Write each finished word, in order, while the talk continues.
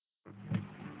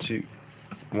two,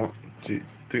 1, 2,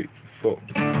 3, 4.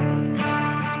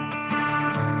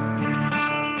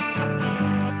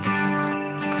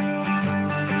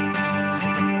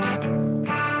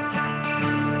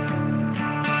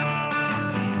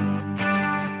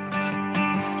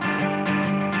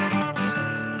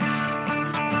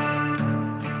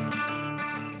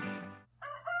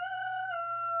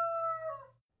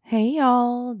 Hey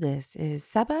y'all, this is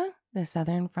Seba, the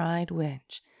Southern Fried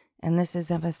Witch, and this is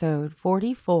episode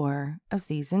 44 of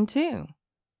season 2.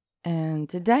 And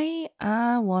today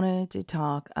I wanted to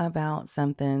talk about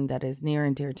something that is near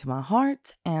and dear to my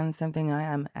heart and something I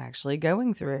am actually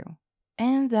going through,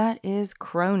 and that is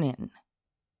Cronin.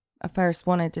 I first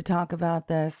wanted to talk about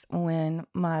this when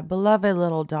my beloved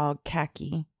little dog,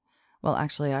 Khaki, well,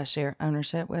 actually I share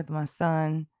ownership with my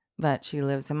son, but she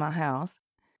lives in my house,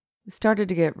 started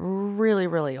to get really,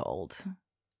 really old.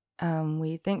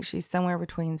 We think she's somewhere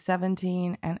between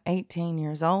 17 and 18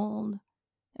 years old.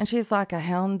 And she's like a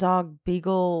hound dog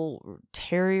beagle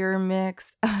terrier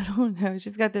mix. I don't know.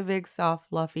 She's got the big, soft,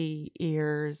 fluffy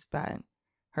ears, but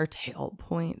her tail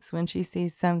points when she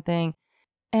sees something.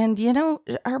 And you know,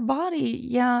 her body,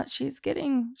 yeah, she's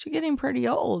getting pretty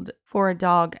old for a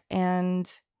dog.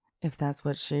 And if that's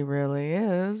what she really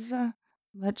is,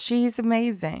 but she's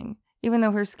amazing. Even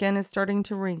though her skin is starting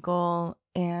to wrinkle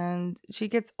and she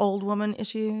gets old woman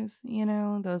issues, you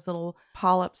know, those little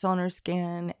polyps on her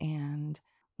skin, and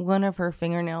one of her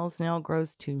fingernails now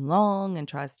grows too long and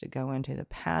tries to go into the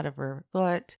pad of her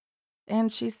foot,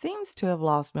 and she seems to have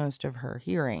lost most of her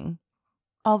hearing.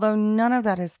 Although none of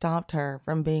that has stopped her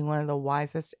from being one of the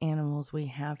wisest animals we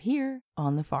have here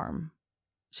on the farm.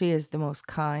 She is the most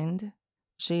kind.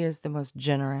 She is the most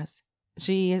generous.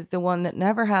 She is the one that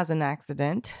never has an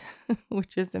accident,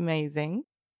 which is amazing.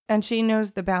 And she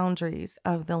knows the boundaries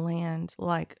of the land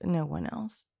like no one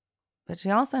else. But she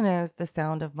also knows the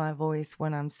sound of my voice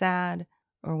when I'm sad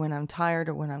or when I'm tired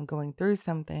or when I'm going through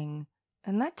something.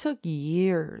 And that took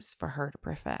years for her to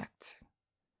perfect.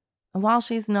 And while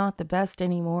she's not the best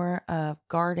anymore of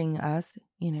guarding us,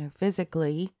 you know,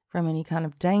 physically from any kind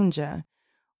of danger,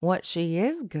 what she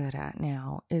is good at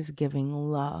now is giving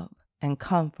love and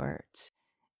comfort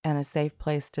and a safe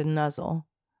place to nuzzle.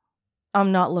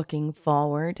 I'm not looking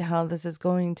forward to how this is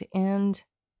going to end,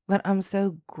 but I'm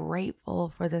so grateful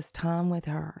for this time with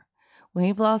her.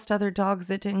 We've lost other dogs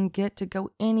that didn't get to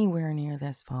go anywhere near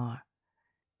this far,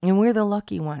 and we're the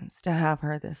lucky ones to have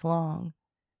her this long.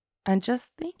 And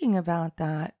just thinking about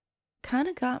that kind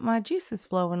of got my juices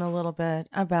flowing a little bit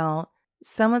about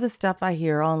some of the stuff I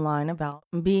hear online about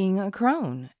being a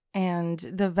crone and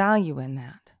the value in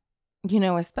that. You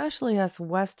know, especially us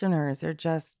Westerners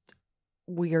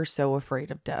we are so afraid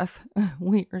of death.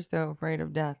 We are so afraid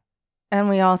of death. And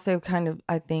we also kind of,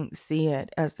 I think, see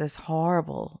it as this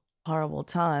horrible, horrible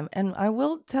time. And I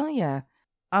will tell you,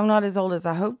 I'm not as old as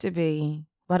I hope to be,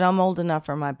 but I'm old enough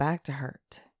for my back to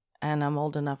hurt. And I'm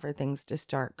old enough for things to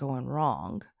start going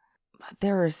wrong. But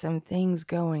there are some things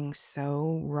going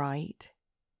so right.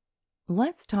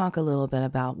 Let's talk a little bit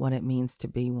about what it means to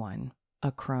be one,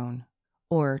 a crone,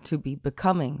 or to be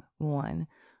becoming one,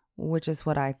 which is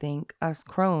what I think us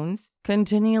crones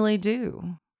continually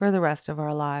do for the rest of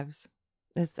our lives.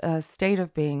 It's a state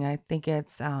of being. I think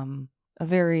it's a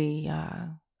very,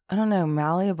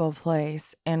 malleable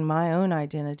place in my own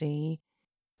identity.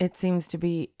 It seems to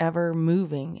be ever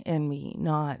moving in me,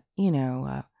 not,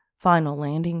 a final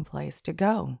landing place to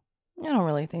go. I don't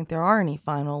really think there are any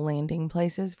final landing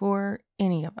places for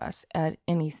any of us at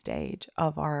any stage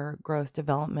of our growth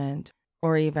development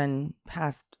or even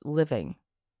past living.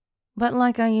 But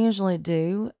like I usually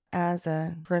do as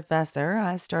a professor,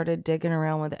 I started digging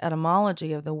around with the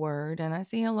etymology of the word, and I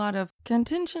see a lot of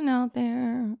contention out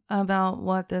there about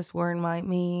what this word might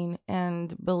mean,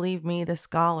 and believe me, the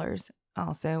scholars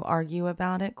also argue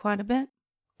about it quite a bit.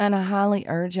 And I highly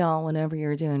urge y'all, whenever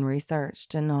you're doing research,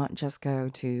 to not just go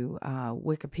to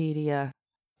Wikipedia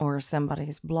or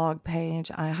somebody's blog page.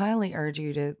 I highly urge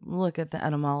you to look at the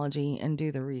etymology and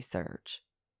do the research.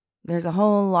 There's a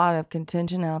whole lot of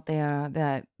contention out there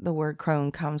that the word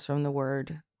crone comes from the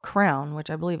word crown,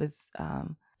 which I believe is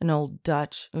an old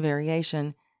Dutch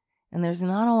variation, and there's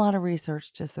not a lot of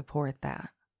research to support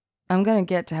that. I'm going to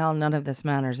get to how none of this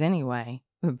matters anyway,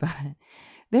 but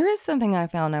there is something I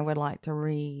found I would like to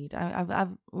read.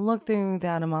 I've looked through the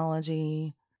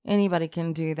etymology. Anybody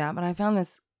can do that, but I found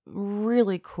this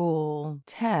really cool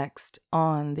text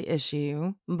on the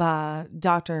issue by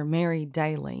Dr. Mary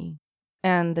Daly.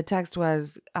 And the text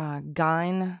was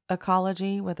Gyne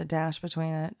Ecology with a dash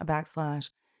between it, a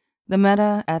backslash, the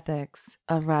meta-ethics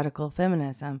of radical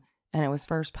feminism, and it was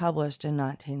first published in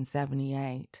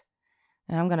 1978.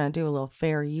 And I'm going to do a little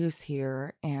fair use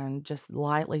here and just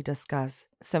lightly discuss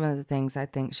some of the things I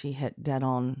think she hit dead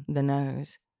on the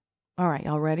nose. All right,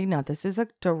 y'all ready? Now, this is a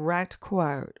direct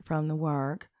quote from the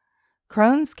work.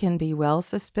 Crones can be well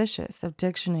suspicious of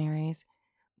dictionaries,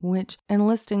 which, in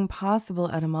listing possible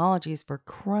etymologies for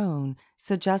crone,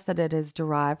 suggest that it is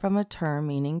derived from a term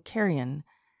meaning carrion.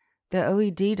 The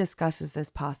OED discusses this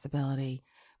possibility,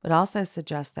 but also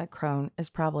suggests that crone is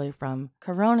probably from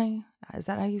carone. Is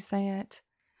that how you say it?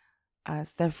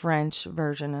 It's the French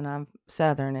version, and I'm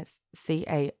Southern. It's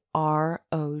Carogene,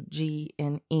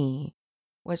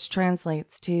 which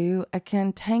translates to a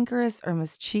cantankerous or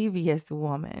mischievous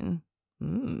woman.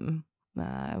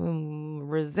 I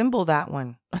resemble that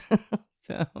one.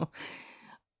 So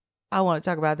I want to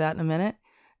talk about that in a minute.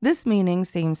 This meaning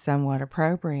seems somewhat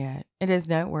appropriate. It is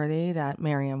noteworthy that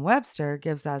Merriam-Webster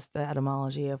gives us the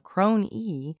etymology of crone,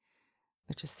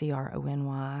 which is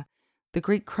crony, the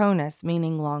Greek chronos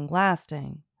meaning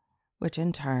long-lasting, which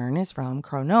in turn is from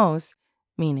chronos,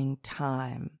 meaning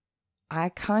time. I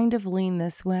kind of lean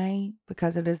this way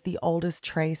because it is the oldest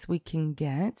trace we can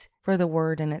get for the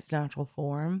word in its natural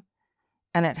form,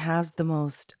 and it has the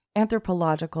most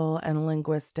anthropological and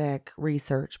linguistic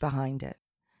research behind it.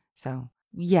 So,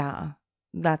 yeah,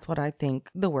 that's what I think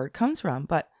the word comes from,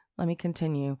 but let me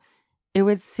continue. It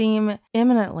would seem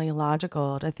eminently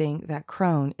logical to think that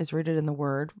crone is rooted in the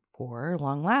word for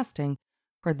long-lasting,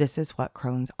 for this is what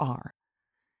crones are.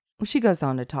 She goes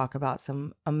on to talk about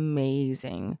some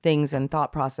amazing things and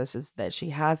thought processes that she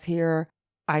has here,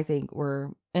 I think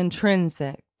were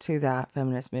intrinsic to that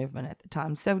feminist movement at the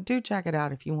time. So do check it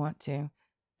out if you want to.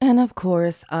 And of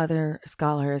course, other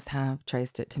scholars have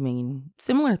traced it to mean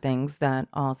similar things that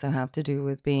also have to do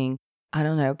with being,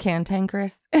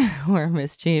 cantankerous or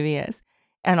mischievous,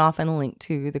 and often linked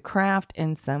to the craft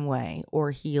in some way or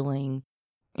healing.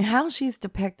 How she's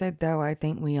depicted, though, I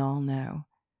think we all know.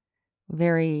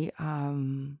 Very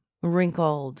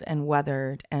wrinkled and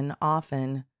weathered, and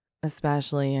often,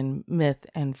 especially in myth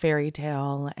and fairy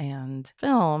tale and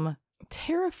film,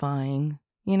 terrifying.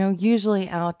 Usually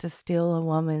out to steal a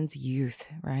woman's youth,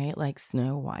 right? Like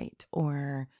Snow White,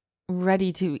 or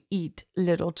ready to eat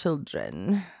little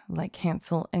children like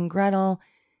Hansel and Gretel.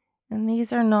 And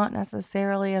these are not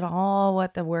necessarily at all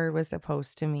what the word was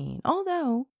supposed to mean.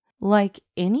 Although, like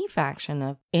any faction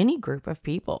of any group of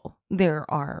people, there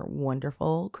are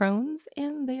wonderful crones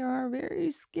and there are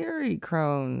very scary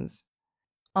crones.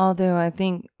 Although I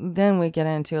think then we get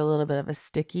into a little bit of a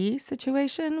sticky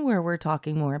situation where we're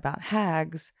talking more about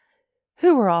hags,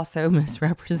 who were also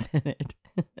misrepresented.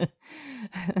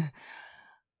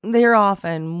 They're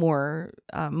often more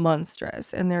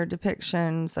monstrous in their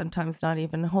depiction, sometimes not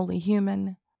even wholly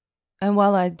human. And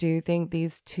while I do think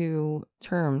these two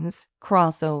terms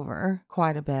cross over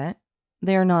quite a bit,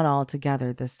 they're not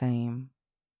altogether the same.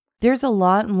 There's a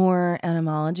lot more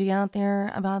etymology out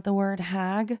there about the word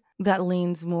hag that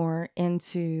leans more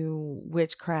into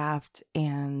witchcraft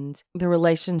and the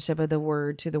relationship of the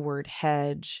word to the word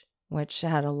hedge, which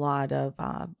had a lot of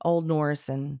Old Norse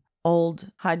and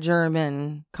Old High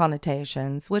German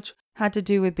connotations, which had to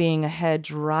do with being a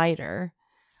hedge rider.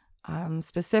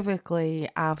 Specifically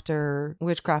after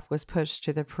witchcraft was pushed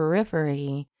to the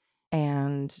periphery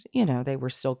and, they were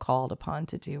still called upon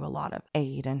to do a lot of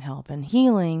aid and help and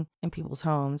healing in people's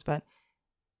homes, but,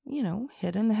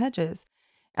 hid in the hedges.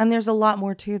 And there's a lot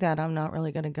more to that. I'm not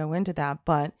really going to go into that,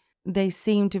 but they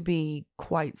seem to be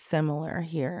quite similar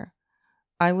here.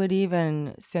 I would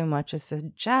even so much as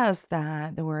suggest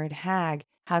that the word hag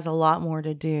has a lot more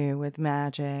to do with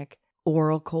magic,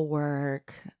 oracle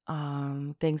work,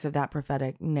 things of that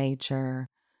prophetic nature,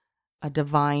 a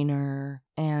diviner,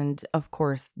 and of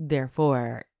course,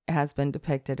 therefore, has been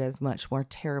depicted as much more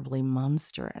terribly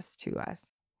monstrous to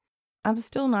us. I'm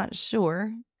still not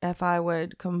sure if I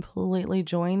would completely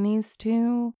join these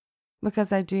two,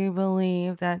 because I do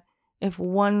believe that if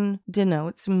one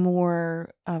denotes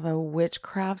more of a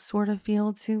witchcraft sort of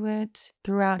feel to it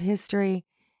throughout history,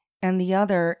 and the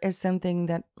other is something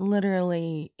that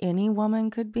literally any woman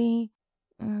could be,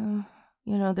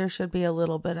 there should be a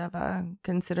little bit of a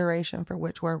consideration for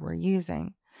which word we're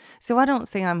using. So I don't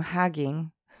say I'm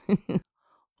hagging,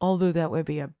 although that would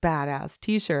be a badass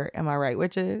t-shirt, am I right,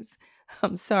 witches?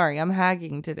 I'm sorry, I'm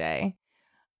hagging today.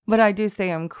 But I do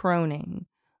say I'm croning,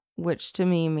 which to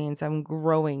me means I'm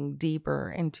growing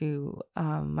deeper into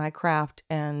my craft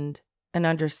and an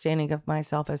understanding of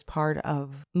myself as part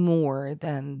of more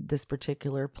than this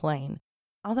particular plane.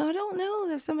 Although I don't know,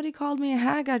 if somebody called me a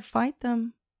hag, I'd fight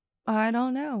them. I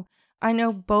don't know. I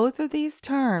know both of these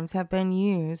terms have been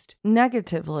used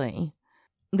negatively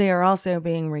They are also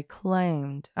being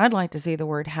reclaimed. I'd like to see the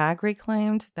word hag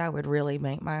reclaimed. That would really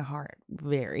make my heart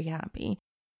very happy.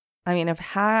 I mean, if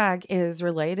hag is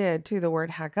related to the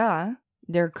word haga,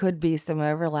 there could be some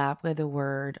overlap with the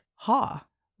word haw,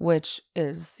 which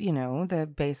is, the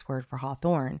base word for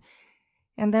hawthorn.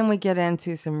 And then we get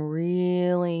into some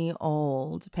really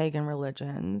old pagan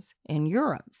religions in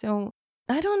Europe. So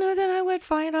I don't know that I would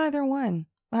fight either one.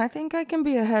 I think I can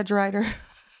be a hedge rider.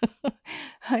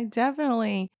 I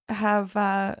definitely have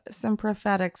some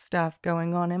prophetic stuff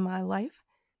going on in my life.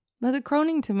 But the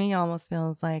croning to me almost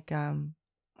feels like, I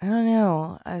don't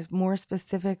know, a more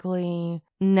specifically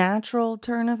natural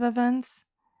turn of events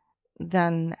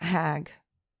than hag.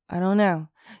 I don't know.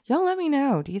 Y'all let me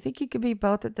know. Do you think you could be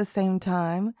both at the same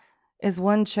time? Is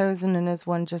one chosen and is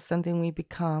one just something we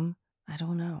become? I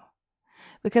don't know.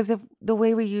 Because if the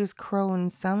way we use crone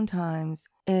sometimes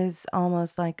is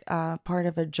almost like a part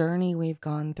of a journey we've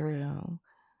gone through.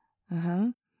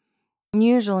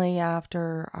 Usually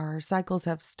after our cycles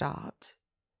have stopped.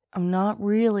 I'm not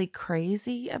really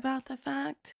crazy about the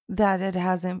fact that it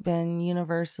hasn't been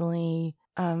universally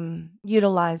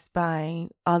utilized by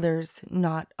others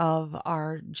not of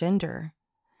our gender.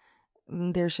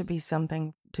 There should be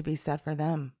something to be said for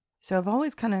them. So I've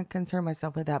always kind of concerned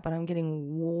myself with that, but I'm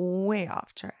getting way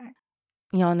off track.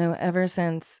 Y'all know ever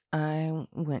since I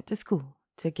went to school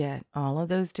to get all of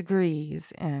those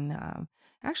degrees and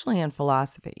actually in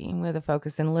philosophy with a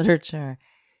focus in literature,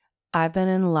 I've been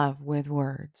in love with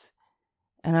words.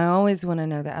 And I always want to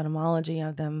know the etymology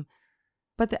of them.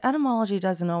 But the etymology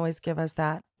doesn't always give us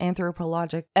that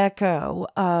anthropologic echo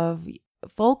of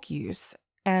folk use.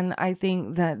 And I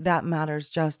think that that matters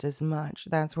just as much.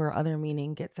 That's where other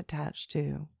meaning gets attached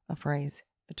to a phrase,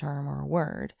 a term, or a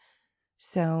word.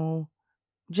 So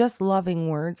just loving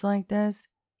words like this,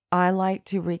 I like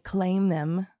to reclaim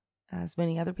them, as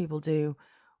many other people do,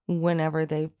 whenever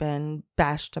they've been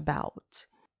bashed about.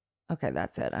 Okay,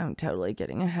 that's it. I'm totally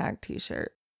getting a hag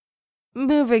t-shirt.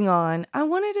 Moving on, I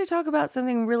wanted to talk about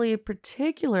something really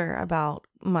particular about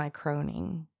my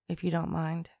croning, if you don't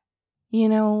mind.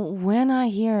 When I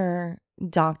hear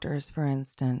doctors, for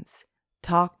instance,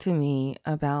 talk to me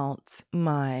about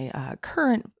my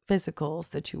current physical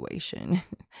situation,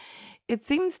 it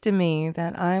seems to me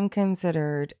that I'm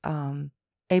considered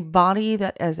a body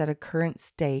that is at a current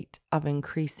state of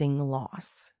increasing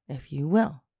loss, if you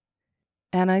will.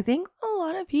 And I think a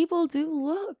lot of people do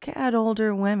look at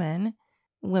older women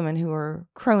who are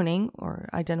croning or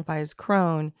identify as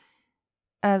crone,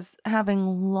 as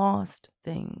having lost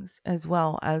things as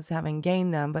well as having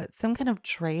gained them, but some kind of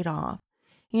trade-off.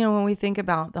 When we think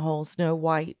about the whole Snow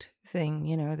White thing,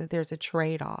 that there's a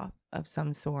trade-off of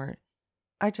some sort.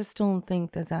 I just don't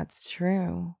think that that's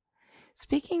true.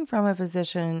 Speaking from a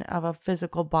position of a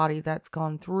physical body that's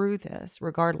gone through this,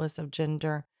 regardless of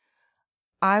gender,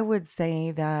 I would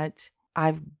say that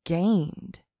I've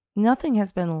gained. Nothing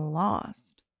has been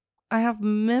lost. I have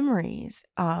memories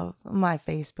of my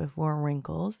face before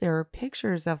wrinkles. There are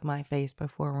pictures of my face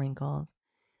before wrinkles.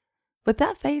 But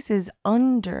that face is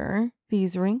under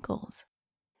these wrinkles.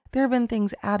 There have been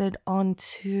things added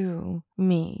onto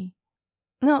me.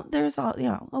 No, there's all,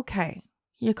 okay.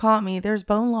 You caught me. There's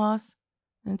bone loss.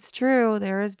 It's true.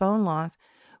 There is bone loss.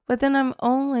 But then I'm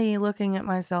only looking at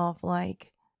myself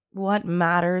like, what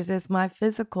matters is my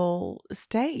physical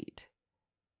state.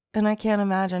 And I can't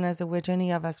imagine as a witch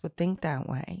any of us would think that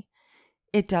way.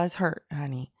 It does hurt,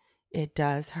 honey. It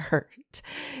does hurt.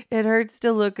 It hurts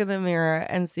to look in the mirror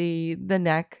and see the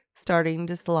neck starting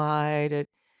to slide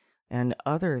and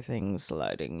other things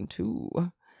sliding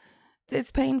too.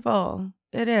 It's painful.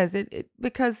 It is.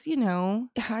 Because,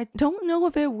 I don't know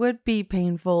if it would be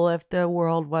painful if the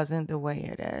world wasn't the way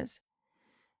it is.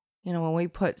 When we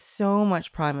put so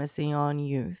much primacy on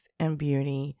youth and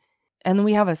beauty, and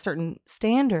we have a certain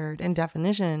standard and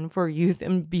definition for youth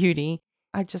and beauty,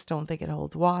 I just don't think it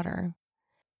holds water.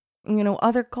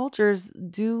 Other cultures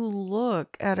do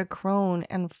look at a crone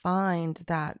and find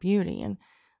that beauty. And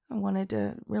I wanted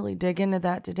to really dig into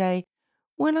that today.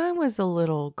 When I was a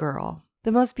little girl,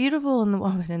 the most beautiful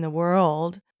woman in the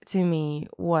world to me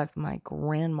was my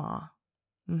grandma.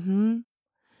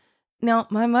 Now,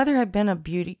 my mother had been a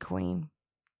beauty queen.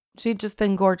 She'd just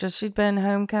been gorgeous. She'd been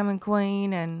homecoming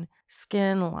queen and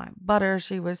skin like butter.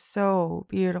 She was so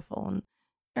beautiful. And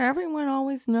everyone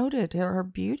always noted her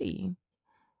beauty.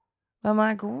 But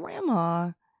my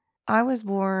grandma, I was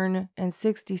born in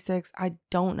 66. I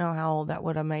don't know how old that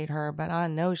would have made her, but I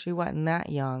know she wasn't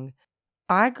that young.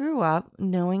 I grew up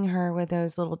knowing her with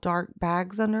those little dark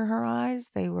bags under her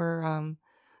eyes. They were, I'm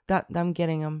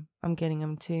getting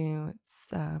them too.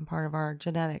 It's part of our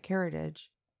genetic heritage.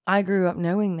 I grew up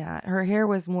knowing that. Her hair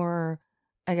was more,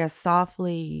 I guess,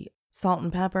 softly salt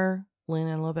and pepper,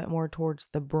 leaning a little bit more towards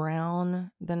the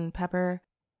brown than pepper.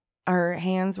 Her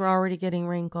hands were already getting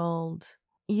wrinkled.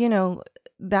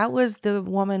 That was the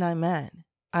woman I met.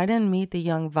 I didn't meet the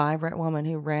young, vibrant woman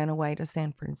who ran away to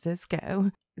San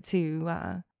Francisco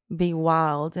to be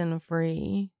wild and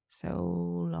free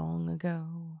so long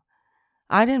ago.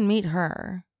 I didn't meet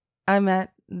her. I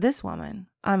met this woman.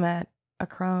 I met a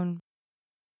crone.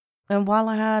 And while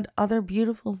I had other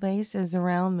beautiful faces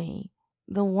around me,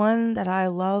 the one that I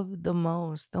loved the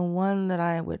most, the one that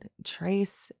I would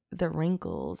trace the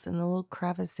wrinkles and the little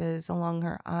crevices along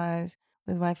her eyes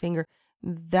with my finger,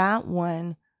 that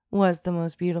one was the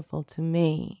most beautiful to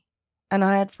me. And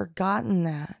I had forgotten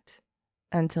that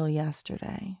until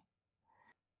yesterday.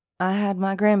 I had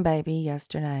my grandbaby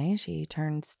yesterday. She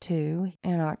turns 2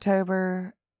 in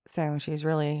October, so she's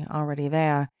really already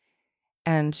there.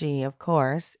 And she, of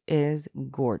course, is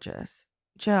gorgeous.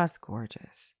 Just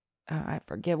gorgeous. I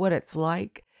forget what it's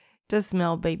like to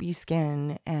smell baby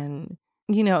skin and,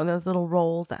 those little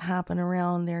rolls that happen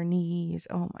around their knees.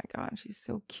 Oh my God, she's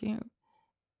so cute.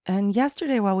 And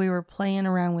yesterday, while we were playing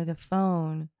around with the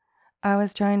phone, I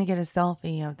was trying to get a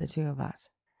selfie of the two of us,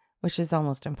 which is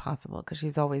almost impossible because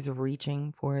she's always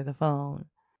reaching for the phone.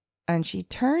 And she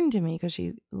turned to me because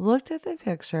she looked at the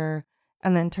picture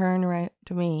and then turned right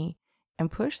to me and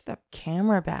pushed the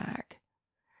camera back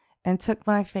and took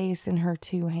my face in her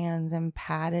 2 hands and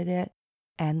patted it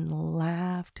and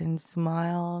laughed and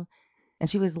smiled. And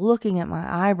she was looking at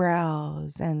my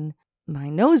eyebrows and my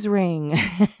nose ring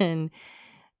and,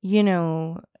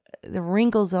 the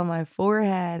wrinkles on my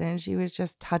forehead. And she was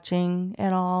just touching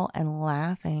it all and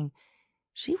laughing.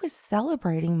 She was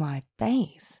celebrating my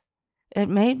face. It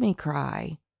made me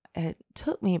cry. It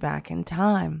took me back in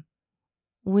time.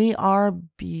 We are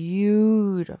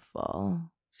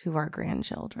beautiful to our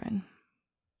grandchildren.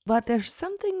 But there's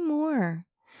something more.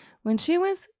 When she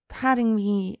was patting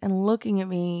me and looking at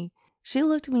me, she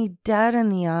looked me dead in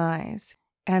the eyes,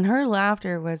 and her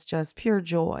laughter was just pure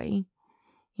joy.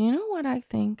 You know what I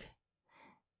think?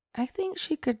 I think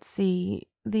she could see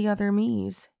the other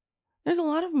me's. There's a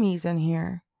lot of me's in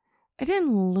here. I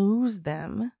didn't lose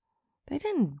them. They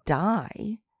didn't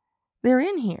die. They're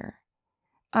in here.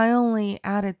 I only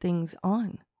added things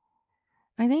on.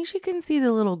 I think she can see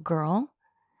the little girl.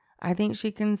 I think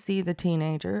she can see the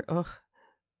teenager. Ugh,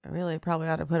 I really probably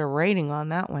ought to put a rating on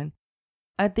that one.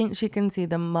 I think she can see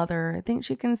the mother. I think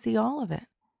she can see all of it.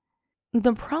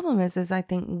 The problem is I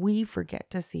think we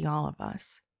forget to see all of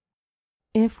us.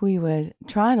 If we would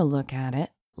try to look at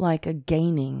it like a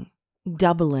gaining,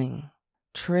 doubling,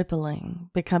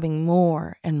 tripling, becoming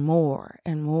more and more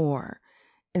and more,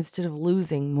 instead of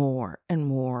losing more and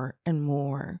more and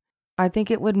more, I think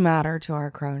it would matter to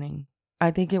our croning.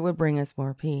 I think it would bring us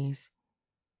more peace.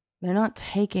 They're not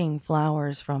taking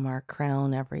flowers from our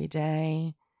crown every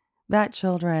day. That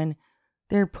children,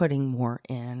 they're putting more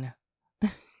in.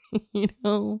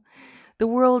 The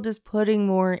world is putting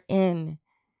more in.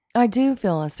 I do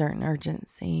feel a certain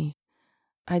urgency.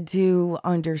 I do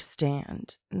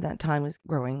understand that time is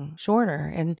growing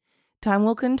shorter and time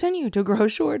will continue to grow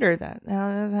shorter.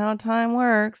 That's how time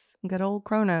works. Good old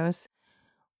Chronos.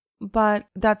 But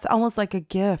that's almost like a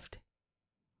gift.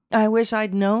 I wish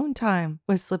I'd known time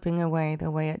was slipping away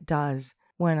the way it does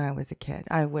when I was a kid.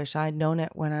 I wish I'd known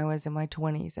it when I was in my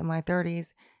 20s and my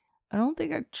 30s. I don't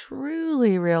think I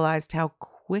truly realized how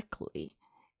quickly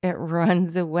it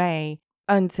runs away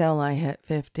until I hit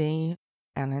 50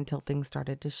 and until things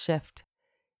started to shift.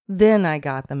 Then I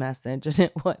got the message, and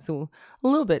it was a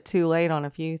little bit too late on a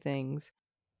few things.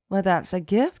 But that's a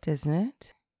gift, isn't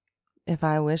it? If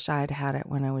I wish I'd had it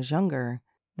when I was younger,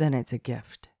 then it's a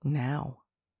gift now.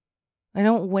 I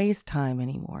don't waste time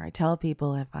anymore. I tell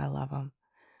people if I love them.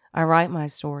 I write my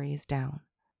stories down.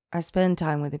 I spend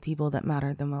time with the people that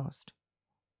matter the most.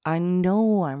 I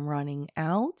know I'm running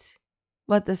out,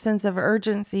 but the sense of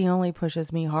urgency only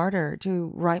pushes me harder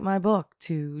to write my book,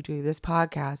 to do this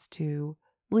podcast, to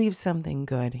leave something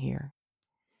good here.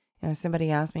 Somebody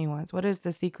asked me once, what is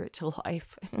the secret to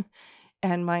life?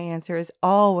 And my answer has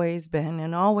always been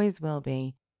and always will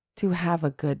be to have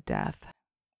a good death.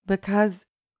 Because,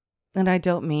 and I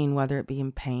don't mean whether it be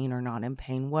in pain or not in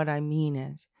pain, what I mean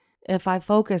is if I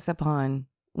focus upon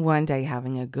one day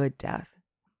having a good death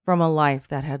from a life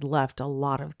that had left a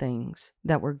lot of things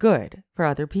that were good for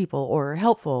other people or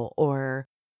helpful or,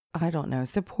 I don't know,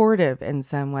 supportive in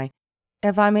some way,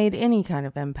 if I made any kind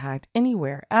of impact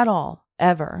anywhere at all,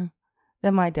 ever,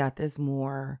 then my death is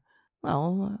more,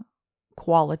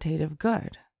 qualitative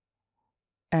good.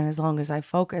 And as long as I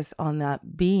focus on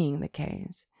that being the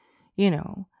case,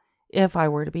 if I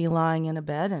were to be lying in a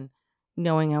bed and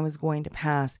knowing I was going to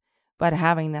pass, but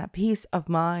having that peace of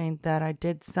mind that I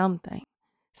did something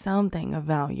of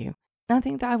value. I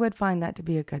think that I would find that to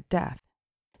be a good death.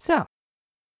 So,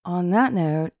 on that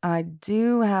note, I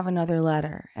do have another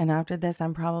letter, and after this,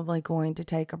 I'm probably going to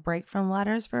take a break from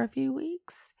letters for a few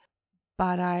weeks.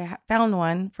 But I found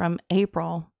one from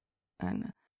April,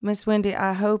 and Miss Wendy,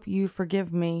 I hope you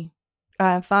forgive me.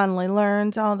 I have finally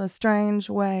learned all the strange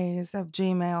ways of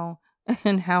Gmail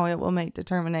and how it will make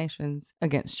determinations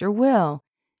against your will.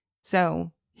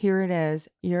 So here it is,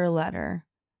 your letter.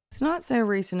 It's not so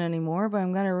recent anymore, but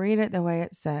I'm going to read it the way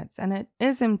it sits, and it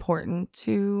is important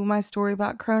to my story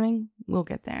about Croning. We'll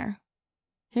get there.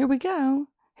 Here we go.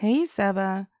 Hey,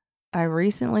 Seba. I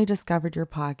recently discovered your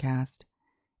podcast.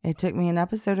 It took me an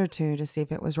episode or two to see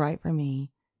if it was right for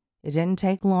me. It didn't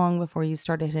take long before you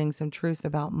started hitting some truths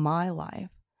about my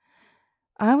life.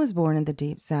 I was born in the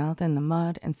Deep South in the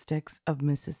mud and sticks of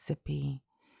Mississippi.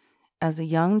 As a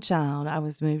young child, I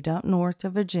was moved up north to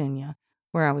Virginia,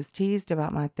 where I was teased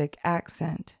about my thick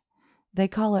accent. They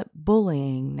call it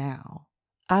bullying now.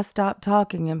 I stopped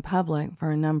talking in public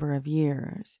for a number of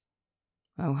years.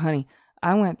 Oh, honey,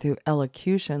 I went through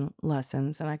elocution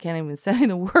lessons, and I can't even say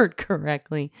the word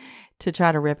correctly to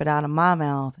try to rip it out of my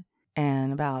mouth.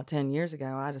 And about 10 years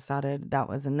ago, I decided that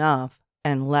was enough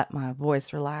and let my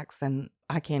voice relax, and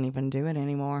I can't even do it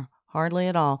anymore. Hardly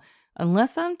at all.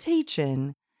 Unless I'm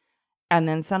teaching. And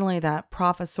then suddenly that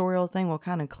professorial thing will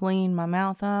kind of clean my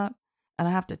mouth up, and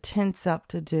I have to tense up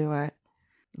to do it.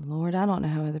 Lord, I don't know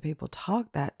how other people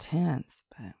talk that tense,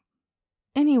 but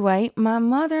anyway, my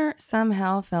mother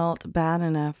somehow felt bad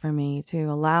enough for me to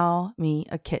allow me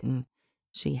a kitten.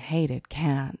 She hated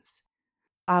cats.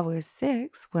 I was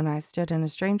 6 when I stood in a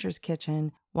stranger's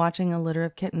kitchen watching a litter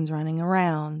of kittens running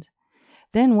around.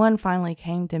 Then one finally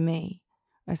came to me,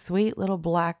 a sweet little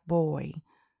black boy.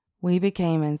 We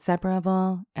became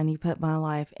inseparable, and he put my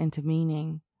life into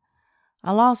meaning.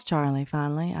 I lost Charlie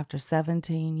finally after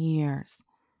 17 years.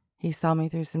 He saw me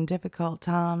through some difficult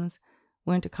times,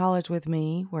 went to college with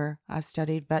me where I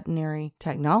studied veterinary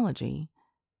technology,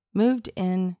 moved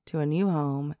into a new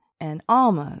home, and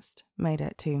almost made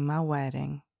it to my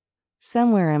wedding.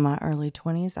 Somewhere in my early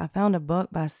 20s, I found a book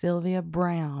by Sylvia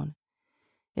Browne.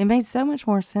 It made so much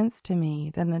more sense to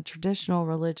me than the traditional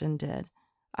religion did.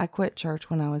 I quit church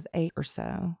when I was 8 or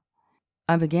so.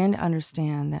 I began to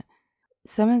understand that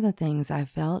some of the things I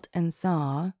felt and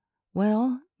saw,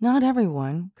 well, not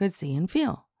everyone could see and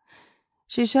feel.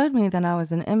 She showed me that I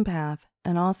was an empath,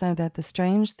 and also that the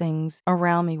strange things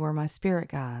around me were my spirit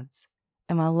guides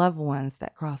and my loved ones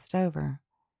that crossed over.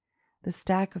 The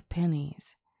stack of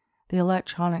pennies, the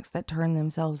electronics that turned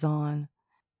themselves on,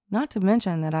 not to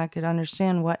mention that I could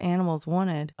understand what animals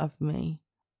wanted of me.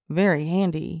 Very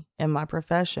handy in my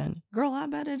profession. Girl, I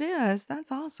bet it is.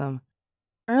 That's awesome.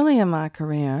 Early in my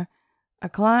career, a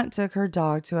client took her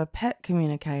dog to a pet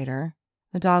communicator.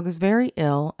 The dog was very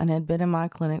ill and had been in my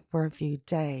clinic for a few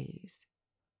days.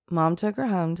 Mom took her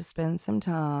home to spend some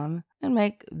time and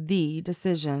make the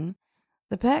decision.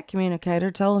 The pet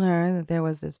communicator told her that there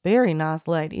was this very nice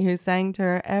lady who sang to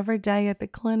her every day at the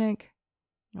clinic.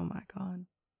 Oh my God.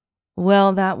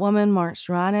 Well, that woman marched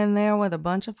right in there with a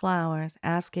bunch of flowers,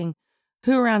 asking,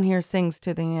 "Who around here sings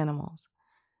to the animals?"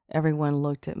 Everyone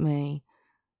looked at me.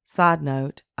 Side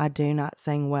note, I do not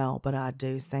sing well, but I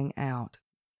do sing out.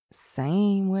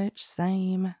 Same witch,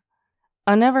 same.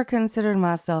 I never considered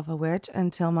myself a witch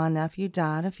until my nephew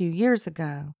died a few years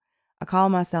ago. I call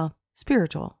myself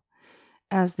spiritual.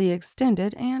 As the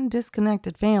extended and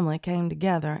disconnected family came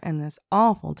together in this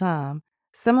awful time,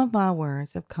 some of my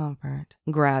words of comfort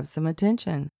grabbed some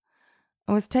attention.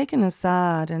 I was taken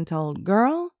aside and told,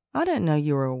 "Girl, I didn't know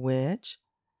you were a witch."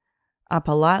 I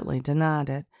politely denied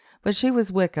it, but she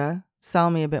was Wicca, saw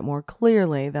me a bit more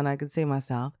clearly than I could see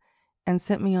myself, and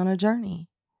sent me on a journey.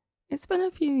 It's been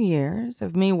a few years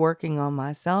of me working on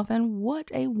myself, and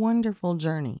what a wonderful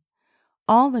journey.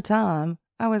 All the time,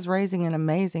 I was raising an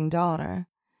amazing daughter.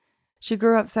 She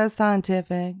grew up so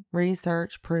scientific,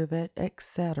 research, prove it,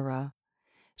 etc.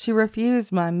 She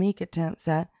refused my meek attempts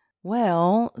at,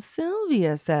 "Well,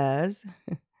 Sylvia says."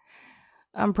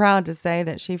 I'm proud to say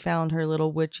that she found her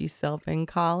little witchy self in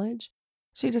college.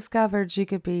 She discovered she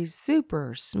could be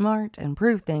super smart and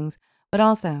prove things, but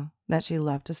also that she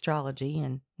loved astrology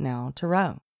and now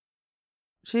tarot.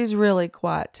 She's really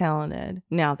quite talented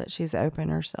now that she's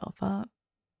opened herself up.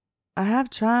 I have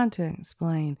tried to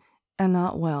explain, and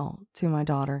not well, to my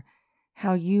daughter,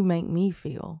 how you make me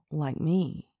feel like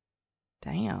me.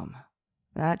 Damn,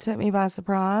 that took me by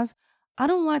surprise. I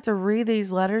don't like to read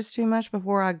these letters too much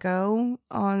before I go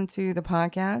on to the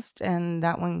podcast, and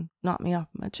that one knocked me off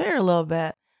my chair a little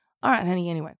bit. All right, honey,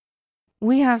 anyway.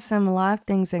 We have some life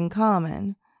things in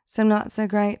common, some not so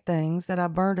great things that I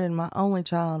burdened my only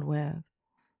child with.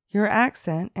 Your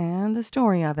accent and the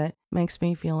story of it makes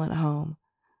me feel at home.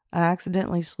 I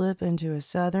accidentally slip into a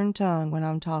southern tongue when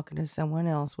I'm talking to someone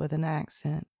else with an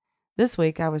accent. This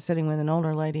week I was sitting with an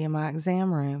older lady in my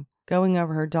exam room, going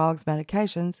over her dog's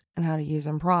medications and how to use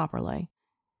them properly.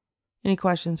 Any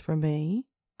questions for me?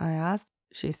 I asked.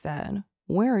 She said,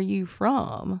 "Where are you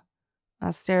from?"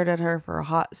 I stared at her for a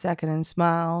hot second and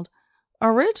smiled.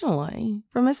 "Originally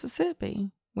from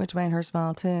Mississippi," which made her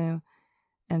smile too.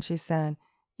 And she said,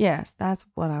 "Yes, that's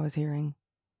what I was hearing."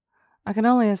 I can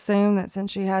only assume that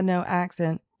since she had no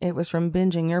accent, it was from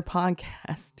binging your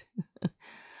podcast.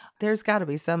 There's got to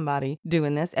be somebody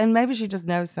doing this, and maybe she just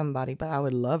knows somebody, but I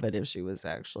would love it if she was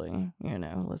actually,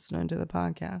 listening to the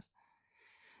podcast.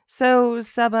 So,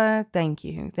 Saba, thank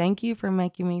you. Thank you for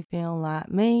making me feel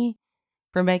like me,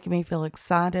 for making me feel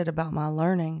excited about my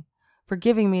learning, for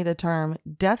giving me the term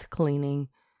death cleaning.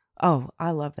 Oh, I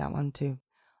love that one too,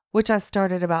 which I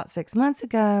started about 6 months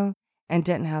ago and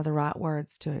didn't have the right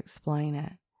words to explain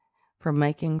it, for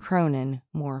making Cronin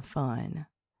more fun.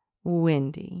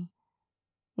 Wendy.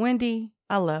 Wendy,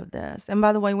 I love this. And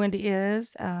by the way, Wendy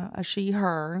is a she,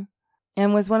 her,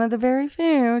 and was one of the very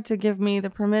few to give me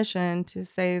the permission to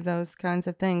say those kinds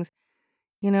of things.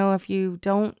 If you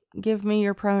don't give me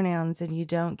your pronouns and you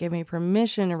don't give me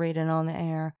permission to read it on the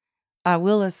air, I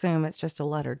will assume it's just a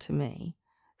letter to me.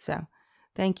 So,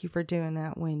 thank you for doing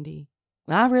that, Wendy.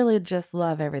 I really just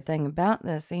love everything about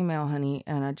this email, honey,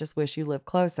 and I just wish you lived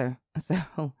closer.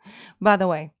 So, by the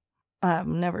way, I've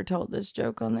never told this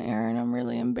joke on the air, and I'm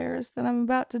really embarrassed that I'm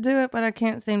about to do it, but I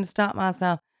can't seem to stop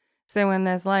myself. So when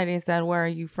this lady said, "Where are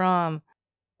you from?"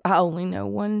 I only know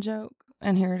one joke,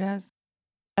 and here it is.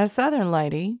 A Southern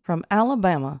lady from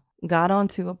Alabama got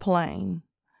onto a plane.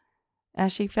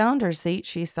 As she found her seat,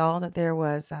 she saw that there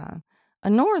was a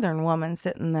Northern woman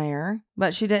sitting there,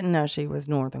 but she didn't know she was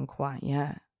Northern quite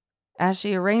yet. As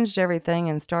she arranged everything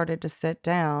and started to sit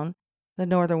down, the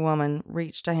Northern woman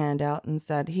reached a hand out and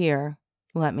said, "Here,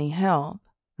 let me help."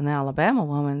 And the Alabama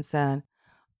woman said,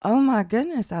 "Oh my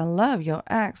goodness, I love your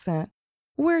accent.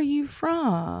 Where are you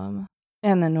from?"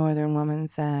 And the Northern woman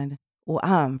said, "Well,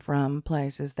 I'm from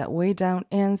places that we don't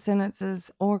end sentences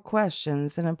or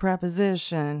questions in a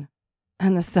preposition."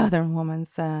 And the Southern woman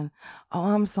said, "Oh,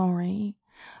 I'm sorry.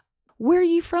 Where are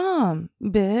you from,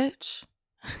 bitch?"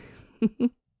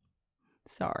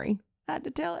 Sorry, I had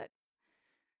to tell it.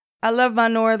 I love my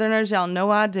Northerners. Y'all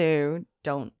know I do.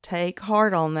 Don't take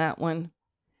heart on that one.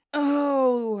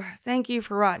 Oh, thank you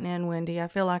for writing in, Wendy. I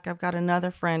feel like I've got another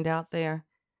friend out there.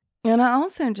 And I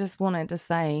also just wanted to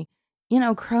say,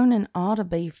 Cronin ought to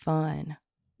be fun.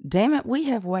 Damn it, we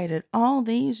have waited all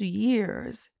these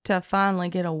years to finally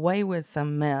get away with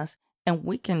some mess, and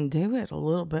we can do it a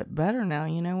little bit better now,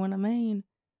 you know what I mean?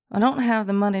 I don't have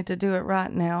the money to do it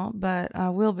right now, but I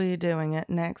will be doing it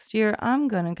next year. I'm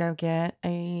going to go get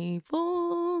a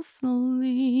full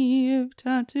sleeve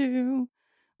tattoo.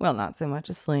 Well, not so much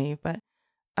a sleeve, but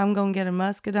I'm going to get a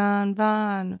muscadine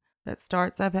vine that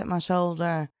starts up at my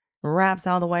shoulder, wraps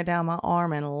all the way down my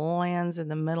arm, and lands in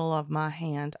the middle of my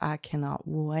hand. I cannot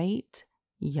wait,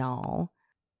 y'all.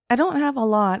 I don't have a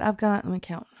lot. I've got, let me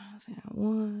count.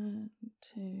 1,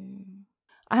 2.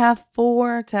 I have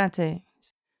 4 tattoos.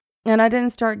 And I didn't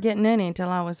start getting any until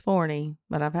I was 40,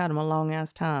 but I've had them a long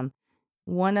ass time.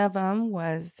 One of them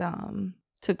was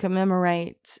to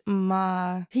commemorate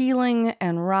my healing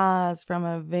and rise from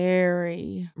a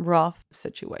very rough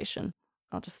situation.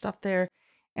 I'll just stop there.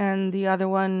 And the other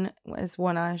one is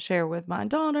one I share with my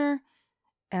daughter.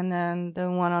 And then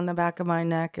the one on the back of my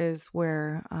neck is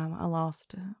where I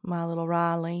lost my little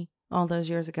Riley all those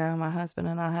years ago. My husband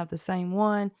and I have the same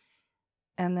one.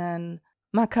 And then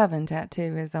my coven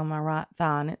tattoo is on my right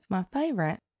thigh, and it's my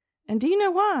favorite. And do you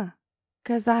know why?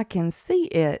 Because I can see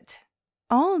it.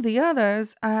 All of the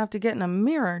others I have to get in a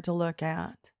mirror to look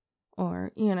at.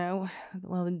 Or,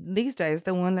 well, these days,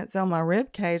 the one that's on my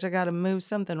rib cage, I got to move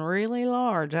something really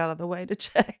large out of the way to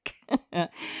check.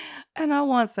 And I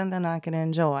want something I can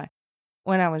enjoy.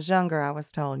 When I was younger, I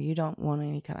was told, you don't want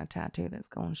any kind of tattoo that's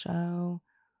going to show.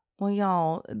 Well,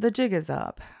 y'all, the jig is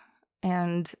up.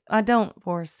 And I don't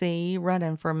foresee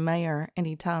running for mayor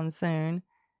anytime soon.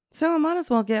 So I might as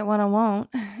well get what I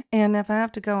want. And if I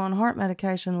have to go on heart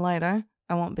medication later,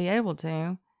 I won't be able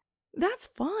to. That's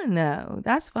fun, though.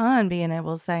 That's fun being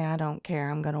able to say, I don't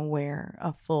care. I'm going to wear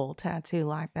a full tattoo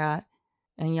like that.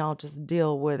 And y'all just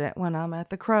deal with it when I'm at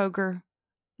the Kroger.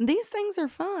 These things are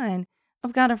fun.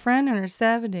 I've got a friend in her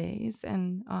 70s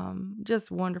and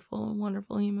just wonderful,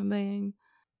 wonderful human being,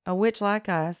 a witch like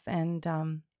us. And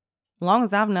long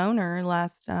as I've known her,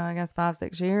 last, I guess, 5,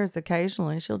 6 years,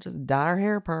 occasionally she'll just dye her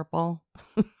hair purple.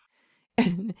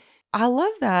 And I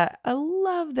love that. I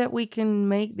love that we can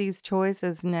make these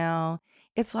choices now.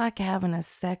 It's like having a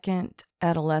second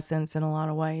adolescence in a lot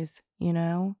of ways, you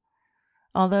know?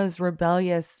 All those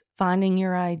rebellious finding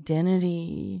your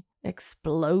identity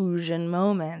explosion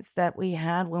moments that we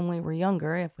had when we were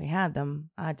younger, if we had them.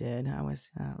 I did. I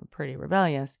was pretty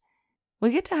rebellious.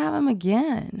 We get to have them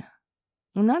again.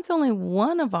 And that's only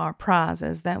one of our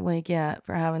prizes that we get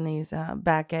for having these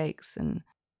backaches and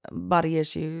body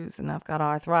issues, and I've got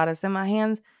arthritis in my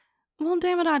hands. Well,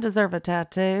 damn it, I deserve a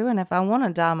tattoo, and if I want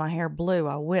to dye my hair blue,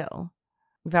 I will.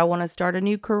 If I want to start a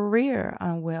new career,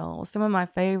 I will. Some of my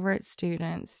favorite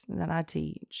students that I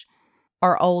teach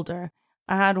are older.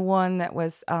 I had one that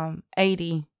was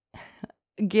 80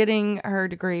 getting her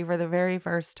degree for the very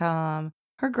first time,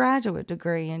 her graduate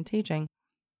degree in teaching.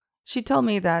 She told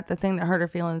me that the thing that hurt her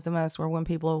feelings the most were when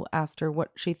people asked her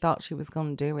what she thought she was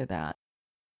going to do with that.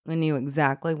 I knew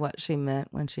exactly what she meant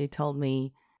when she told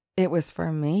me it was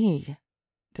for me.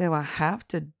 Do I have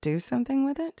to do something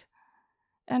with it?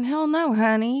 And hell no,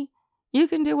 honey. You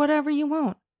can do whatever you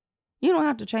want. You don't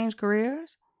have to change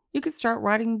careers. You could start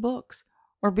writing books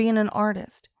or being an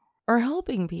artist or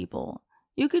helping people.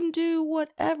 You can do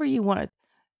whatever you want.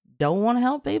 Don't want to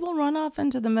help people? Run off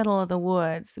into the middle of the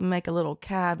woods and make a little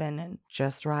cabin and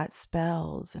just write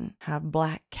spells and have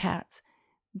black cats.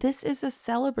 This is a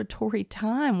celebratory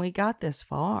time. We got this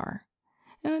far.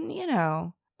 And, you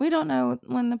know, we don't know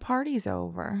when the party's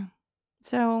over.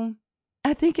 So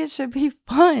I think it should be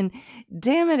fun.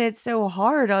 Damn it, it's so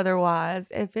hard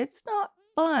otherwise. If it's not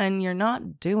fun, you're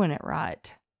not doing it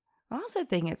right. I also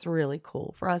think it's really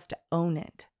cool for us to own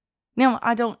it. Now,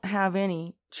 I don't have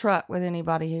any truck with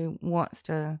anybody who wants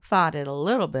to fight it a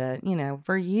little bit. You know,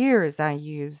 for years I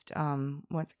used,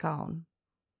 what's it called?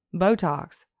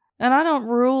 Botox. And I don't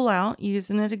rule out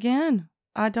using it again.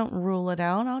 I don't rule it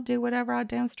out. I'll do whatever I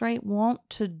damn straight want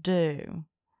to do.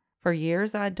 For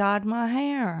years, I dyed my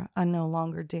hair. I no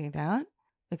longer do that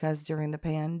because during the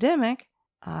pandemic,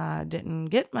 I didn't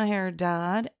get my hair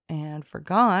dyed and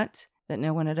forgot that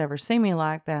no one had ever seen me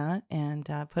like that, and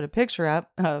put a picture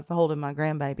up of holding my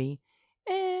grandbaby.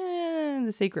 And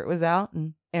the secret was out,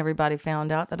 and everybody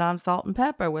found out that I'm salt and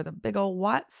pepper with a big old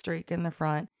white streak in the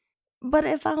front. But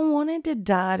if I wanted to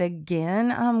dye it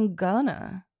again, I'm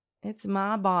gonna. It's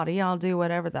my body. I'll do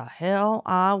whatever the hell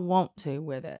I want to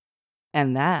with it.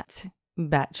 And that,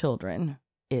 bat children,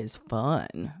 is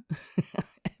fun.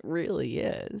 It really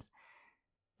is.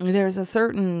 There's a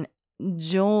certain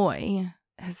joy,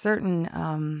 a certain,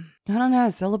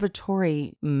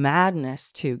 celebratory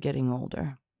madness to getting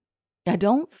older. I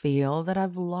don't feel that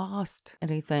I've lost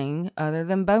anything other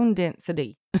than bone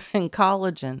density and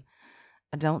collagen.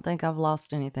 I don't think I've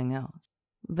lost anything else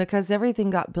because everything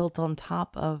got built on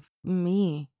top of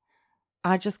me.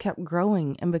 I just kept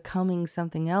growing and becoming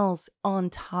something else on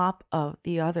top of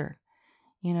the other,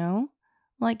 you know,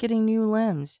 like getting new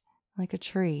limbs, like a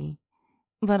tree.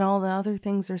 But all the other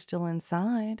things are still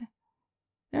inside.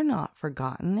 They're not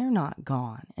forgotten. They're not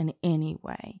gone in any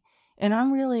way. And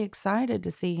I'm really excited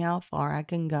to see how far I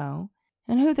can go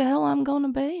and who the hell I'm going to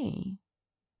be.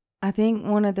 I think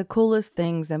one of the coolest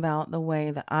things about the way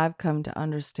that I've come to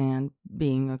understand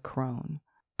being a crone,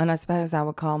 and I suppose I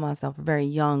would call myself a very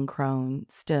young crone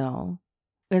still,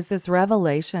 is this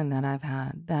revelation that I've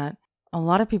had that a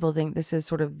lot of people think this is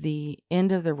sort of the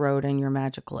end of the road in your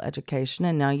magical education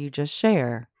and now you just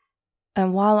share.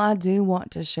 And while I do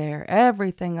want to share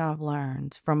everything I've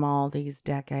learned from all these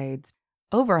decades,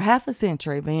 over half a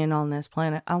century being on this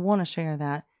planet, I want to share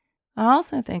that. I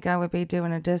also think I would be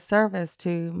doing a disservice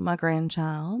to my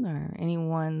grandchild or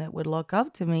anyone that would look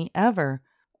up to me ever,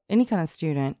 any kind of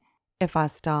student, if I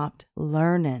stopped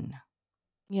learning.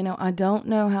 You know, I don't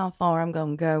know how far I'm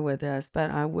going to go with this,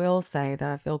 but I will say that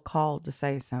I feel called to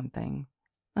say something.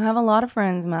 I have a lot of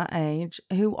friends my age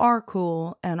who are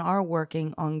cool and are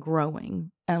working on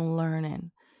growing and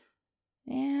learning.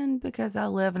 And because I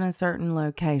live in a certain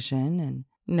location and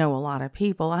know a lot of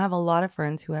people, I have a lot of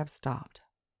friends who have stopped.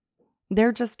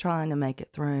 They're just trying to make it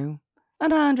through.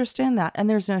 And I understand that, and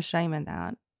there's no shame in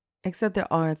that. Except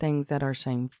there are things that are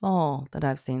shameful that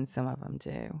I've seen some of them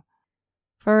do.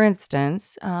 For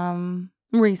instance,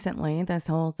 recently, this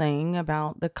whole thing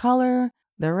about the color,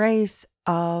 the race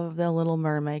of the Little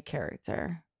Mermaid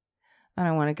character. I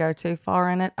don't want to go too far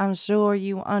in it. I'm sure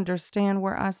you understand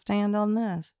where I stand on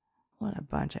this. What a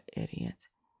bunch of idiots.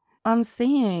 I'm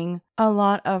seeing a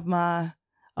lot of my,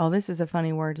 this is a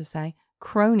funny word to say,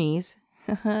 cronies.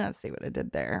 See what I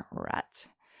did there? Right.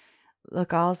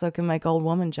 Look, I also can make old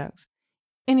woman jokes.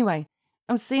 Anyway,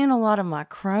 I'm seeing a lot of my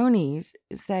cronies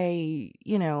say,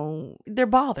 they're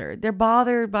bothered. They're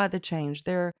bothered by the change.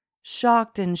 They're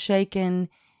shocked and shaken.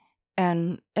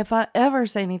 And if I ever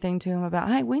say anything to them about,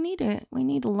 hey, we need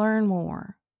to learn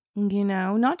more,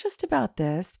 not just about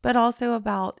this, but also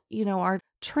about, our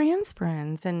trans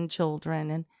friends and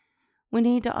children. And we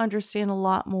need to understand a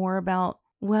lot more about,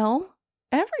 well,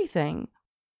 everything.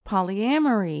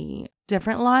 Polyamory,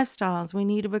 different lifestyles. We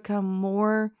need to become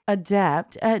more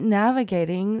adept at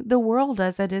navigating the world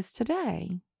as it is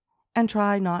today and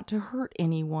try not to hurt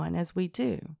anyone as we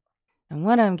do. And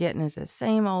what I'm getting is the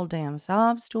same old damn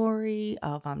sob story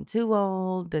of I'm too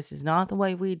old. This is not the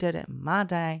way we did it in my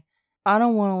day. I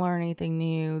don't want to learn anything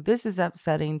new. This is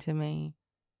upsetting to me.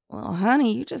 Well,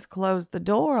 honey, you just closed the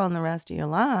door on the rest of your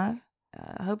life.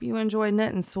 I hope you enjoy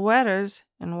knitting sweaters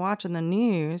and watching the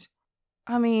news.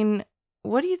 I mean,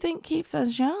 what do you think keeps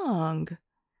us young?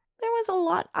 There was a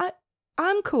lot.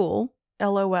 I'm cool.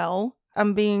 LOL.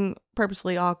 I'm being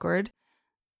purposely awkward.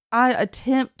 I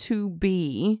attempt to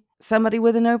be somebody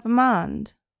with an open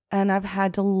mind, and I've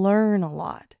had to learn a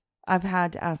lot. I've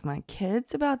had to ask my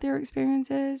kids about their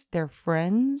experiences, their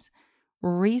friends,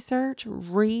 research,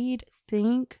 read,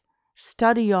 think,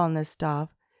 study on this stuff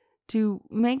to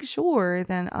make sure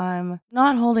that I'm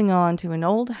not holding on to an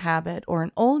old habit or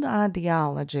an old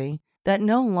ideology that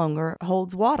no longer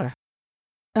holds water.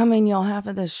 I mean, y'all, half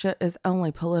of this shit is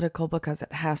only political because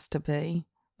it has to be,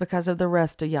 because of the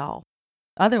rest of y'all.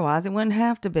 Otherwise, it wouldn't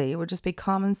have to be. It would just be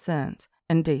common sense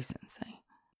and decency.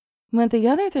 But the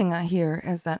other thing I hear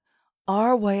is that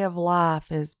our way of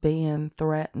life is being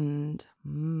threatened.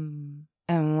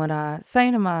 And what I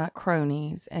say to my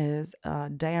cronies is,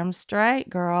 damn straight,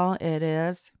 girl, it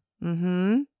is.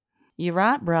 You're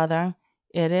right, brother.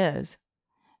 It is.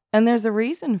 And there's a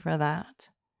reason for that.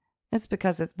 It's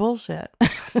because it's bullshit.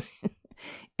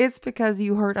 It's because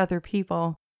you hurt other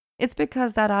people. It's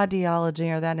because that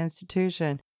ideology or that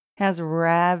institution has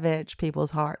ravaged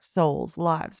people's hearts, souls,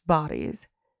 lives, bodies.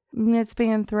 It's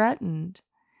being threatened.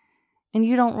 And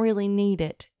you don't really need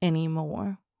it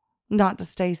anymore. Not to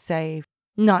stay safe.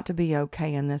 Not to be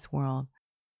okay in this world.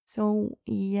 So,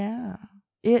 yeah,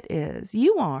 it is.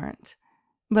 You aren't,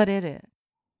 but it is.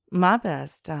 My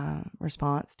best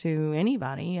response to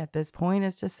anybody at this point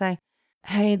is to say,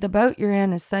 hey, the boat you're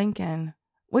in is sinking.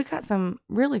 We got some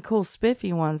really cool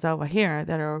spiffy ones over here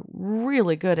that are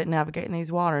really good at navigating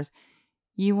these waters.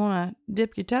 You want to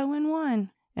dip your toe in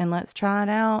one and let's try it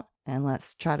out and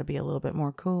let's try to be a little bit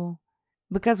more cool.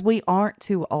 Because we aren't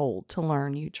too old to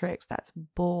learn new tricks. That's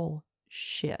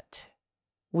bullshit.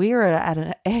 We're at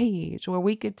an age where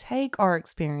we could take our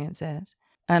experiences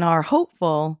and our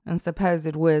hopeful and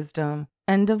supposed wisdom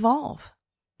and evolve.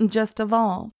 Just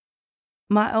evolve.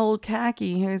 My old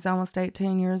khaki, who's almost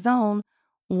 18 years old,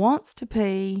 wants to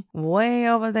pee way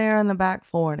over there in the back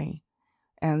 40.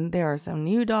 And there are some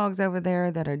new dogs over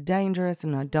there that are dangerous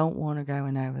and I don't want to go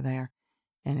in over there.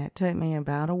 And it took me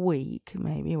about a week,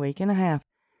 maybe a week and a half,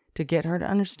 to get her to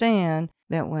understand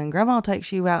that when Grandma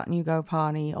takes you out and you go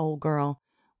potty, old girl,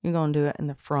 you're going to do it in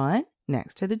the front,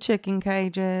 next to the chicken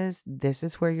cages. This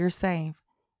is where you're safe.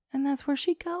 And that's where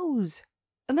she goes.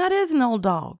 And that is an old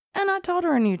dog. And I taught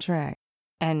her a new trick.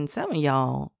 And some of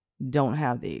y'all don't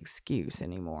have the excuse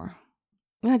anymore.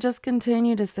 I just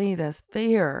continue to see this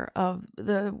fear of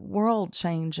the world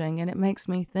changing, and it makes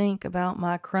me think about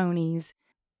my cronies.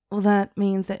 Well, that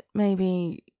means that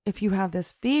maybe if you have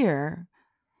this fear,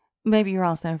 maybe you're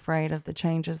also afraid of the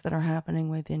changes that are happening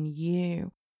within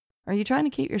you. Are you trying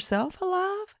to keep yourself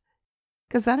alive?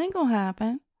 Because that ain't going to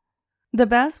happen. The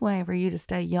best way for you to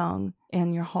stay young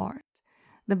in your heart,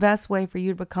 the best way for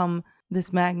you to become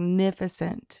this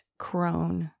magnificent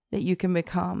crone that you can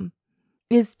become,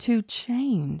 is to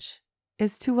change,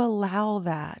 is to allow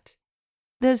that.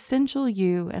 The essential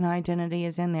you and identity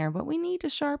is in there, but we need to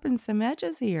sharpen some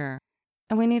edges here.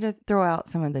 And we need to throw out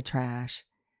some of the trash.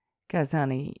 Because,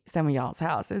 honey, some of y'all's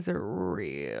houses are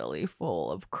really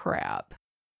full of crap.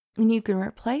 And you can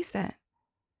replace it.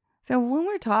 So when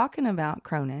we're talking about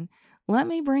Cronin, let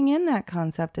me bring in that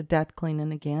concept of death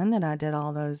cleaning again that I did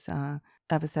all those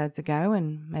episodes ago,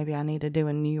 and maybe I need to do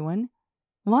a new one.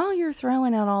 While you're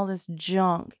throwing out all this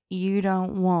junk you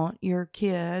don't want your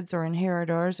kids or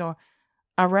inheritors or,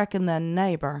 I reckon, the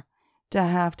neighbor to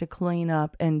have to clean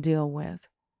up and deal with.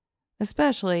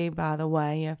 Especially, by the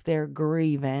way, if they're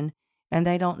grieving and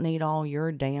they don't need all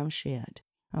your damn shit.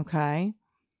 Okay?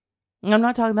 I'm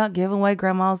not talking about giving away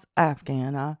grandma's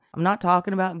Afghan. I'm not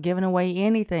talking about giving away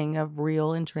anything of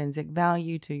real intrinsic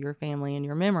value to your family and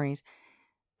your memories.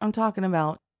 I'm talking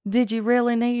about, did you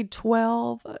really need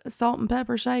 12 salt and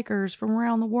pepper shakers from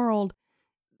around the world?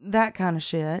 That kind of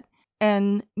shit.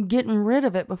 And getting rid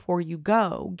of it before you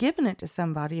go, giving it to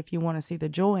somebody if you want to see the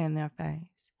joy in their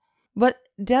face. But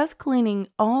death cleaning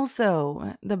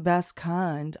also, the best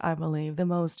kind, I believe, the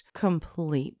most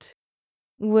complete,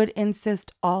 would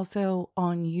insist also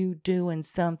on you doing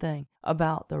something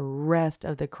about the rest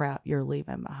of the crap you're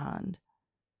leaving behind.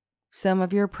 Some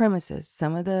of your premises,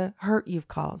 some of the hurt you've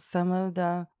caused, some of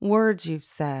the words you've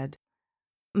said,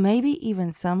 maybe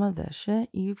even some of the shit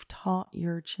you've taught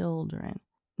your children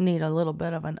need a little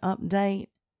bit of an update.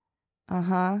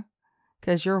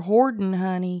 Because you're hoarding,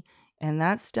 honey, and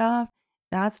that stuff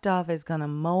is going to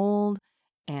mold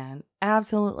and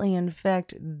absolutely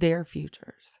infect their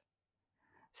futures.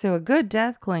 So a good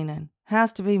death cleaning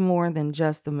has to be more than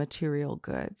just the material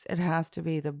goods. It has to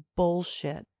be the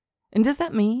bullshit. And does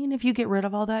that mean if you get rid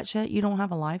of all that shit, you don't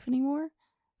have a life anymore?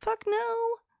 Fuck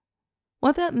no.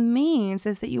 What that means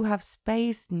is that you have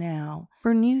space now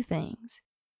for new things,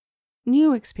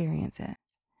 new experiences.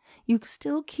 You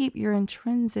still keep your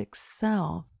intrinsic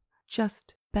self,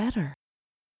 just better.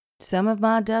 Some of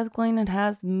my death cleaning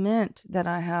has meant that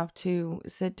I have to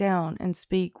sit down and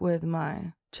speak with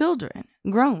my children,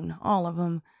 grown, all of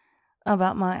them,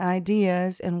 about my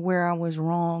ideas and where I was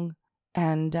wrong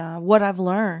and what I've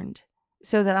learned,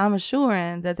 so that I'm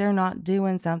assuring that they're not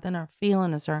doing something or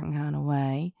feeling a certain kind of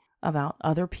way about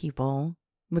other people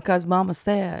because mama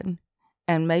said,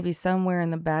 and maybe somewhere in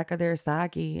the back of their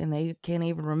psyche, and they can't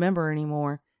even remember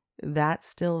anymore, that's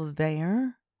still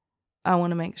there. I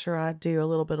want to make sure I do a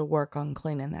little bit of work on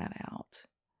cleaning that out,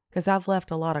 because I've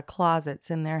left a lot of closets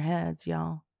in their heads,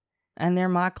 y'all. And they're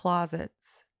my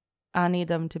closets. I need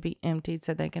them to be emptied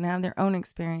so they can have their own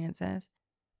experiences.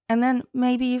 And then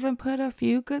maybe even put a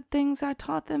few good things I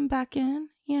taught them back in,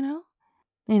 you know?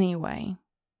 Anyway,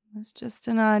 it's just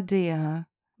an idea.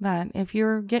 But if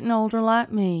you're getting older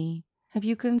like me, have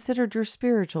you considered your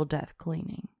spiritual death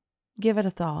cleaning? Give it a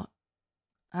thought.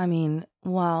 I mean,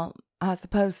 while I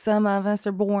suppose some of us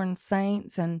are born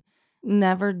saints and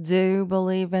never do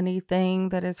believe anything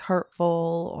that is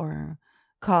hurtful or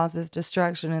causes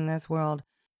destruction in this world,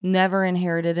 never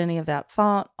inherited any of that,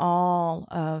 fought all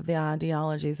of the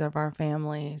ideologies of our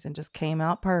families and just came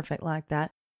out perfect like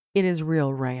that, it is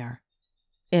real rare.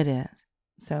 It is.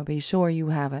 So be sure you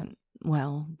haven't,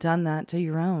 done that to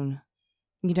your own.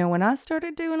 You know, when I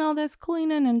started doing all this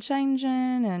cleaning and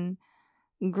changing and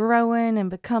growing and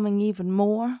becoming even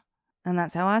more, and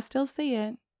that's how I still see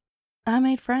it, I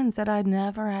made friends that I'd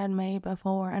never had made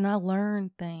before, and I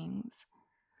learned things.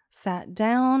 Sat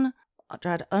down,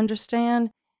 tried to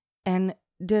understand, and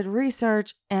did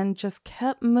research and just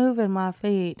kept moving my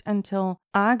feet until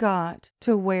I got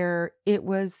to where it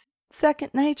was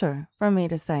second nature for me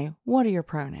to say, what are your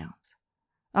pronouns?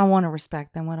 I want to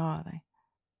respect them. What are they?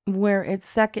 Where it's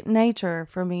second nature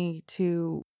for me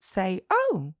to say,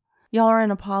 oh, y'all are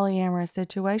in a polyamorous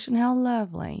situation. How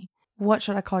lovely. What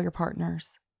should I call your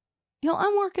partners? Y'all,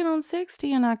 I'm working on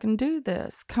 60 and I can do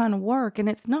this kind of work. And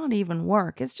it's not even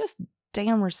work. It's just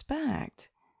damn respect.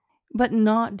 But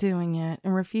not doing it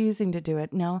and refusing to do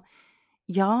it. Now,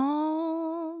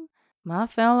 y'all, my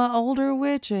fella older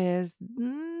witches,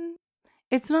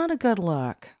 it's not a good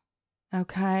look.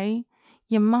 Okay?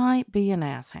 You might be an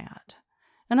asshat.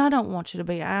 And I don't want you to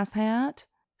be an asshat.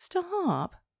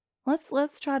 Stop.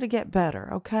 Let's try to get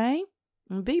better, okay?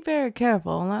 And be very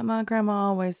careful. Like my grandma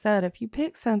always said, if you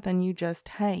pick something you just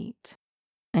hate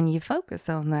and you focus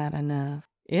on that enough,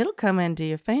 it'll come into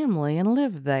your family and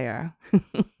live there.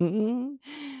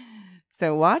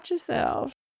 So watch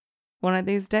yourself. One of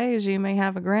these days you may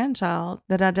have a grandchild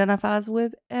that identifies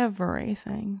with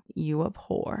everything you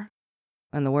abhor.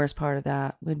 And the worst part of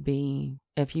that would be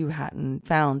if you hadn't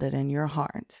found it in your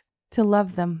heart to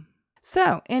love them.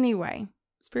 So anyway,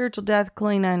 spiritual death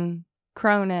cleaning,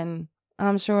 croning.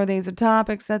 I'm sure these are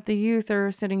topics that the youth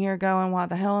are sitting here going, why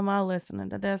the hell am I listening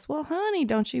to this? Well, honey,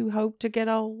 don't you hope to get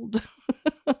old?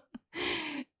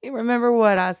 You remember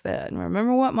what I said.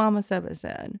 Remember what Mama Seba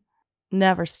said.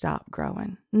 Never stop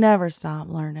growing. Never stop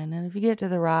learning. And if you get to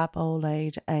the ripe old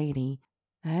age, 80,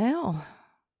 hell,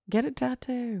 get a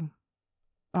tattoo.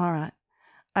 All right.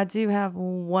 I do have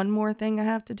one more thing I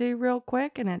have to do real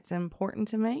quick, and it's important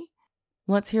to me.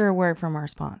 Let's hear a word from our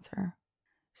sponsor.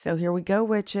 So here we go,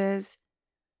 witches.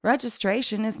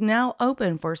 Registration is now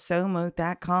open for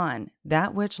SoMo-That-Con,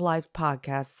 That Witch Life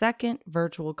Podcast's second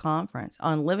virtual conference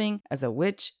on living as a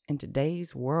witch in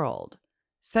today's world.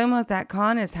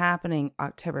 SoMo-That-Con is happening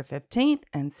October 15th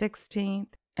and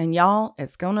 16th, and y'all,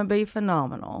 it's going to be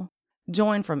phenomenal.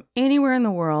 Join from anywhere in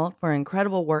the world for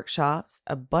incredible workshops,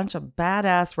 a bunch of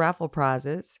badass raffle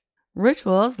prizes,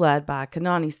 rituals led by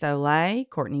Kanani Soleil,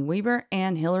 Courtney Weaver,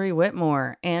 and Hillary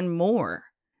Whitmore, and more.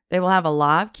 They will have a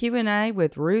live Q&A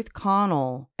with Ruth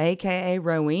Connell, aka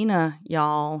Rowena,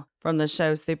 y'all, from the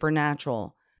show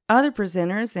Supernatural. Other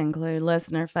presenters include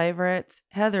listener favorites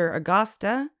Heather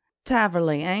Augusta,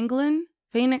 Taverley Anglin,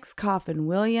 Phoenix Coffin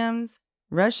Williams,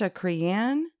 Russia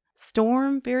Crean,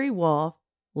 Storm Fairy Wolf,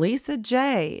 Lisa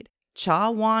Jade, Cha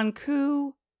Wan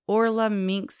Ku, Orla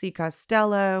Minxie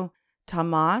Costello,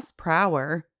 Tomas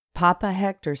Prower, Papa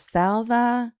Hector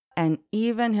Salva, and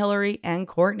even Hillary and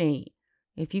Courtney.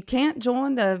 If you can't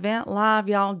join the event live,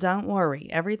 y'all, don't worry.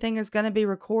 Everything is going to be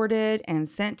recorded and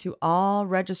sent to all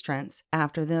registrants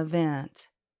after the event.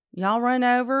 Y'all run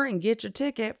over and get your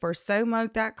ticket for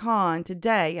SoMote.con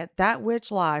today at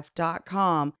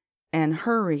ThatWitchLife.com. And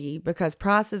hurry, because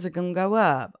prices are going to go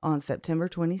up on September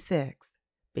 26th.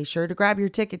 Be sure to grab your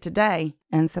ticket today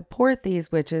and support these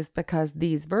witches because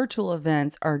these virtual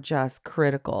events are just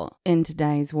critical in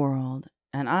today's world.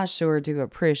 And I sure do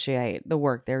appreciate the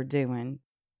work they're doing.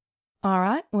 All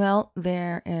right, well,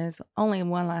 there is only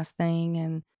one last thing,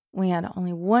 and we had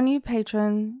only one new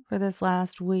patron for this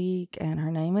last week, and her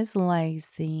name is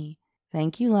Lacey.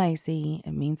 Thank you, Lacey.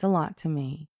 It means a lot to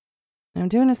me. I'm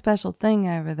doing a special thing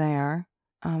over there.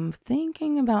 I'm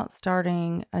thinking about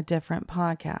starting a different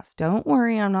podcast. Don't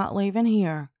worry, I'm not leaving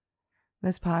here.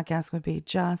 This podcast would be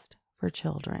just for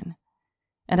children.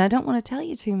 And I don't want to tell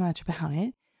you too much about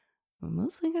it,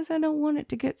 mostly because I don't want it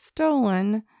to get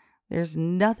stolen. There's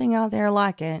nothing out there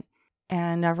like it.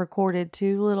 And I've recorded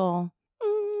 2 little,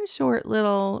 short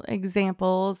little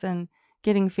examples and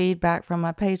getting feedback from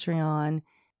my Patreon.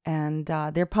 And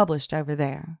they're published over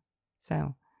there.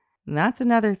 So that's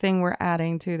another thing we're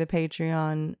adding to the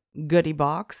Patreon goodie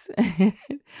box.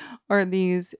 Or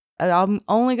these, I'm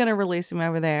only going to release them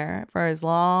over there for as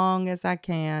long as I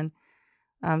can.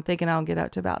 I'm thinking I'll get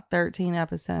up to about 13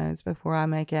 episodes before I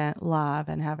make it live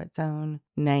and have its own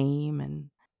name and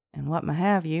what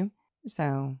have you.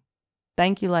 So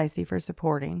thank you, Lacey, for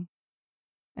supporting.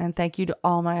 And thank you to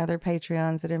all my other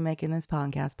Patreons that are making this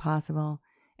podcast possible.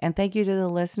 And thank you to the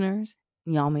listeners.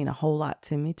 Y'all mean a whole lot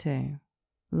to me, too.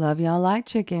 Love y'all like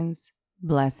chickens.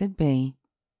 Blessed be.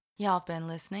 Y'all have been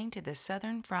listening to the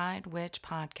Southern Fried Witch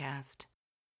Podcast.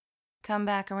 Come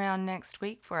back around next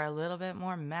week for a little bit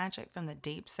more magic from the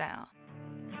Deep South.